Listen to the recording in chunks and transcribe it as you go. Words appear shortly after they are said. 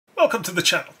Welcome to the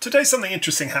channel. Today something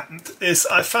interesting happened.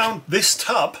 I found this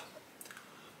tub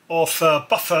of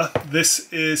buffer.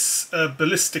 This is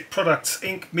Ballistic Products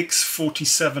Inc. Mix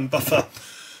 47 buffer,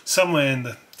 somewhere in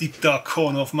the deep dark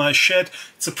corner of my shed.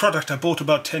 It's a product I bought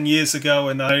about 10 years ago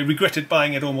and I regretted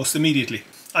buying it almost immediately.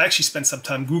 I actually spent some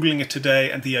time Googling it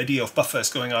today and the idea of buffer is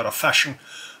going out of fashion.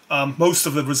 Most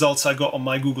of the results I got on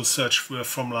my Google search were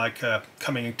from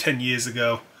coming in 10 years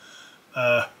ago.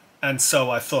 And so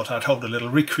I thought I'd hold a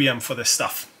little requiem for this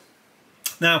stuff.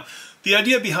 Now, the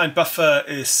idea behind buffer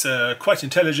is quite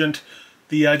intelligent.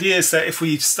 The idea is that if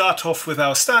we start off with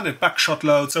our standard buckshot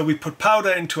load, so we put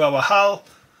powder into our hull,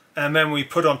 and then we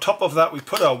put on top of that, we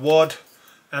put our wad,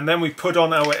 and then we put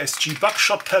on our SG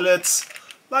buckshot pellets,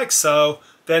 like so,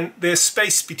 then there's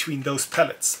space between those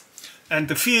pellets. And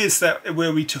the fear is that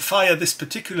were we to fire this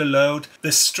particular load,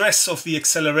 the stress of the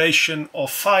acceleration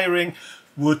of firing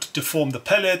would deform the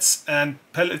pellets, and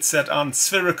pellets that aren't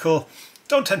spherical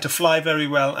don't tend to fly very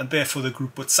well, and therefore the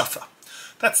group would suffer.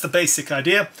 That's the basic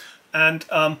idea, and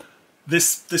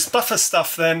this buffer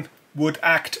stuff then would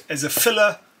act as a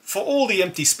filler for all the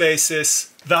empty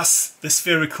spaces, thus the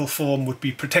spherical form would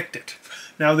be protected.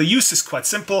 Now the use is quite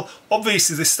simple.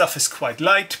 Obviously this stuff is quite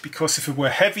light, because if it were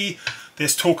heavy,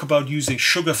 there's talk about using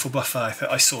sugar for buffer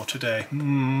I saw today.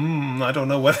 I don't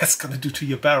know what that's going to do to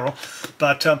your barrel,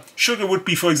 but sugar would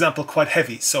be, for example, quite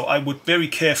heavy, so I would very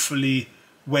carefully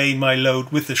weigh my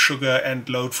load with the sugar and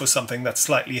load for something that's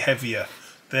slightly heavier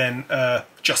than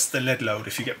just the lead load,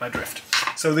 if you get my drift.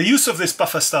 So the use of this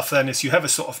buffer stuff then is you have a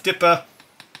sort of dipper.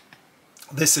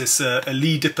 This is a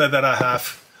Lee dipper that I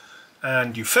have,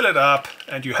 and you fill it up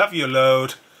and you have your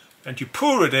load and you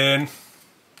pour it in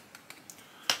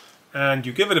and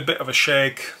you give it a bit of a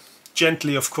shake,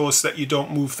 gently of course, that you don't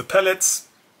move the pellets.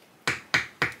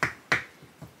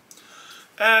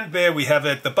 And there we have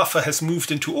it. The buffer has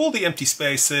moved into all the empty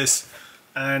spaces,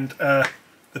 and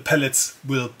the pellets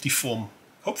will deform,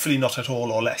 hopefully not at all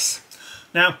or less.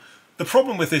 Now, the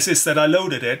problem with this is that I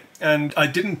loaded it and I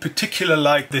didn't particularly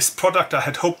like this product. I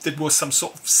had hoped it was some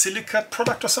sort of silicate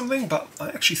product or something, but I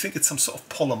actually think it's some sort of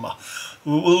polymer.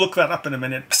 We'll look that up in a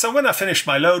minute. So when I finished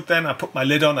my load then, I put my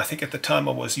lid on. I think at the time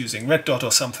I was using Red Dot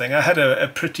or something. I had a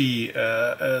pretty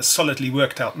solidly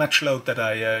worked out match load that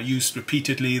I used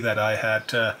repeatedly, that I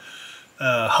had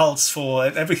hulls for,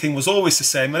 and everything was always the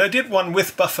same. And I did one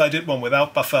with buffer, I did one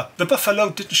without buffer. The buffer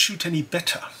load didn't shoot any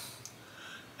better.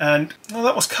 And well,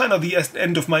 that was kind of the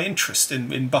end of my interest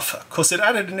in buffer, because it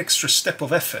added an extra step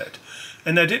of effort,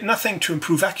 and I did nothing to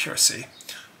improve accuracy.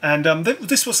 And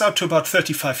this was out to about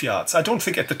 35 yards. I don't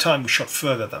think at the time we shot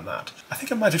further than that. I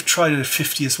think I might have tried it at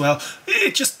 50 as well.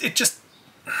 It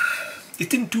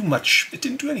didn't do much. It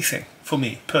didn't do anything for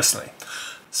me personally.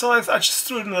 So I just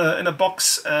threw it in a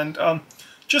box, and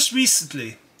just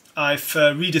recently I've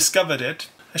rediscovered it.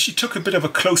 Actually took a bit of a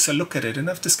closer look at it, and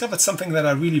I've discovered something that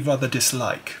I really rather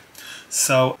dislike.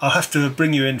 So I'll have to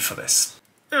bring you in for this.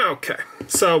 Okay,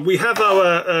 so we have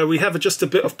our just a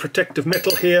bit of protective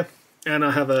metal here, and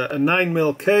I have a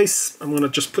 9mm case. I'm going to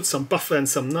just put some buffer in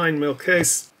some 9mm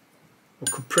case.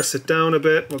 We'll compress it down a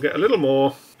bit. We'll get a little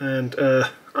more, and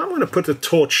I'm going to put a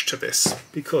torch to this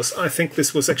because I think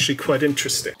this was actually quite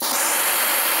interesting.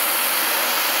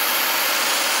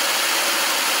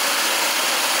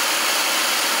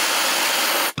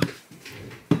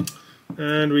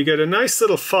 And we get a nice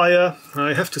little fire.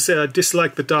 I have to say I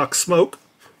dislike the dark smoke.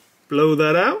 Blow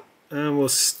that out, and we'll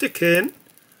stick in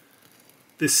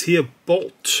this here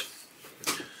bolt.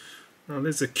 Now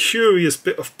there's a curious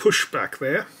bit of pushback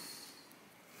there.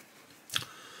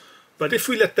 But if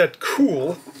we let that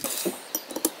cool,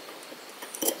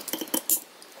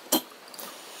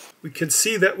 we can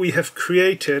see that we have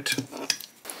created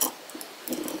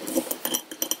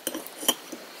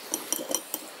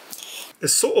a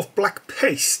sort of black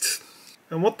paste.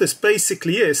 And what this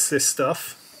basically is, this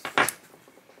stuff,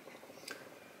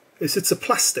 is it's a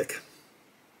plastic.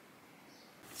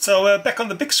 So back on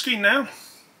the big screen now.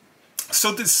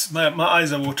 So this, my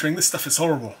eyes are watering, this stuff is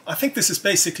horrible. I think this is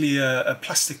basically a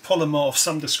plastic polymer of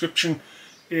some description.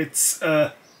 It's,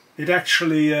 it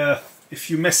actually,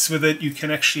 if you mess with it, you can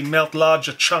actually melt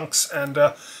larger chunks, and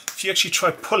if you actually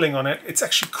try pulling on it, it's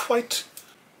actually quite,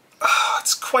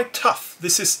 it's quite tough.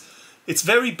 It's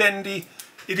very bendy.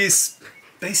 It is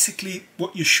basically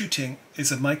what you're shooting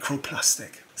is a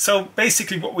microplastic. So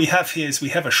basically what we have here is we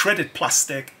have a shredded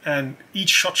plastic, and each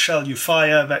shot shell you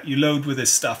fire that you load with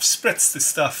this stuff spreads the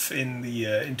stuff in the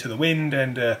into the wind,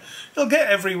 and it'll get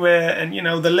everywhere. And you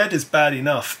know, the lead is bad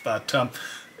enough, but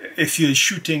if you're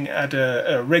shooting at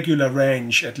a regular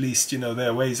range, at least, you know,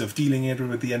 there are ways of dealing it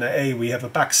with the NIA. We have a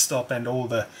backstop and all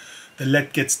the the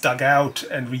lead gets dug out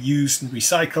and reused and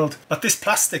recycled. But this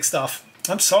plastic stuff,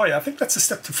 I'm sorry, I think that's a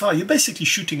step too far. You're basically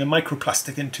shooting a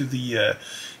microplastic into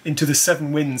the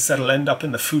seven winds that'll end up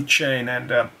in the food chain, and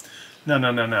no,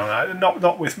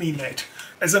 not with me, mate.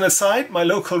 As an aside, my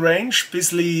local range,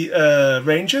 Bisley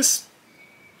Rangers,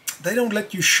 they don't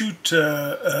let you shoot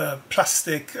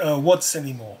plastic wads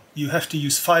anymore. You have to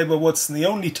use fiber wads, and the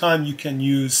only time you can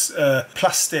use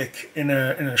plastic in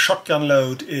a shotgun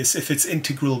load is if it's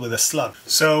integral with a slug.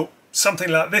 So something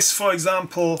like this, for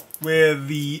example, where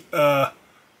the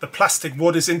plastic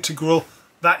wad is integral,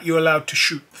 that you're allowed to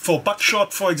shoot. For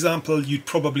buckshot, for example, you'd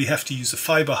probably have to use a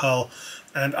fiber hull,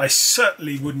 and I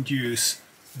certainly wouldn't use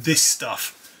this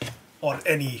stuff on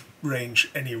any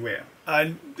range anywhere.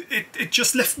 And it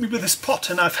just left me with this pot,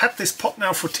 and I've had this pot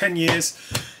now for 10 years,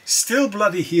 still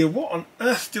bloody here. What on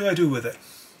earth do I do with it?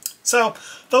 So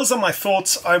those are my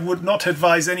thoughts. I would not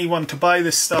advise anyone to buy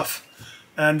this stuff.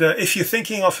 And if you're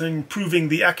thinking of improving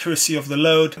the accuracy of the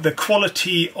load, the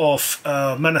quality of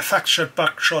manufactured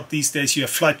buckshot these days, you have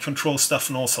flight control stuff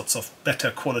and all sorts of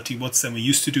better quality wads than we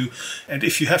used to do. And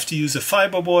if you have to use a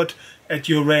fiber wad at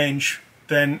your range,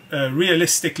 then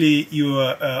realistically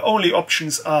your only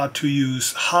options are to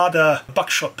use harder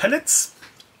buckshot pellets.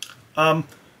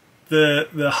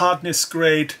 The hardness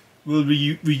grade will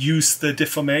reduce the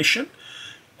deformation,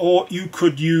 or you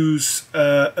could use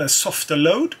a softer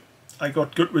load. I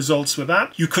got good results with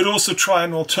that. You could also try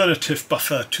an alternative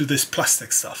buffer to this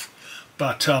plastic stuff,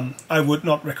 but I would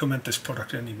not recommend this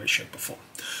product in any way, shape or form.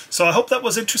 So I hope that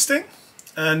was interesting,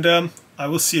 and I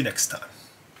will see you next time.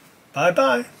 Bye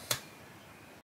bye.